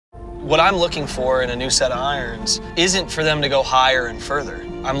What I'm looking for in a new set of irons isn't for them to go higher and further.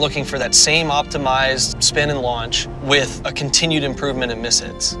 I'm looking for that same optimized spin and launch with a continued improvement in miss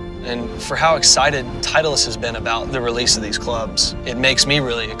hits. And for how excited Titleist has been about the release of these clubs, it makes me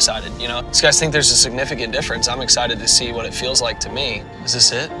really excited, you know? These guys think there's a significant difference. I'm excited to see what it feels like to me. Is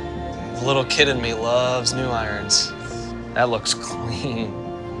this it? The little kid in me loves new irons. That looks clean.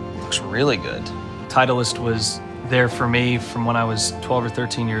 Looks really good. Titleist was there for me from when I was 12 or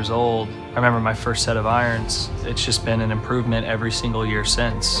 13 years old. I remember my first set of irons. It's just been an improvement every single year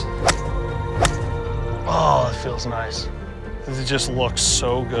since. Oh, it feels nice. It just looks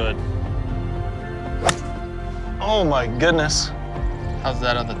so good. Oh my goodness. How's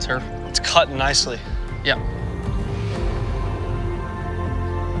that on the turf? It's cutting nicely. Yeah.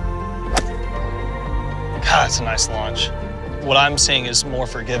 God, it's a nice launch. What I'm seeing is more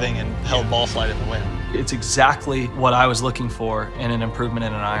forgiving and held ball flight in the wind. It's exactly what I was looking for in an improvement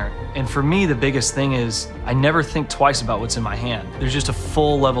in an iron. And for me, the biggest thing is I never think twice about what's in my hand. There's just a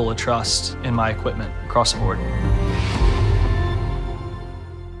full level of trust in my equipment across the board.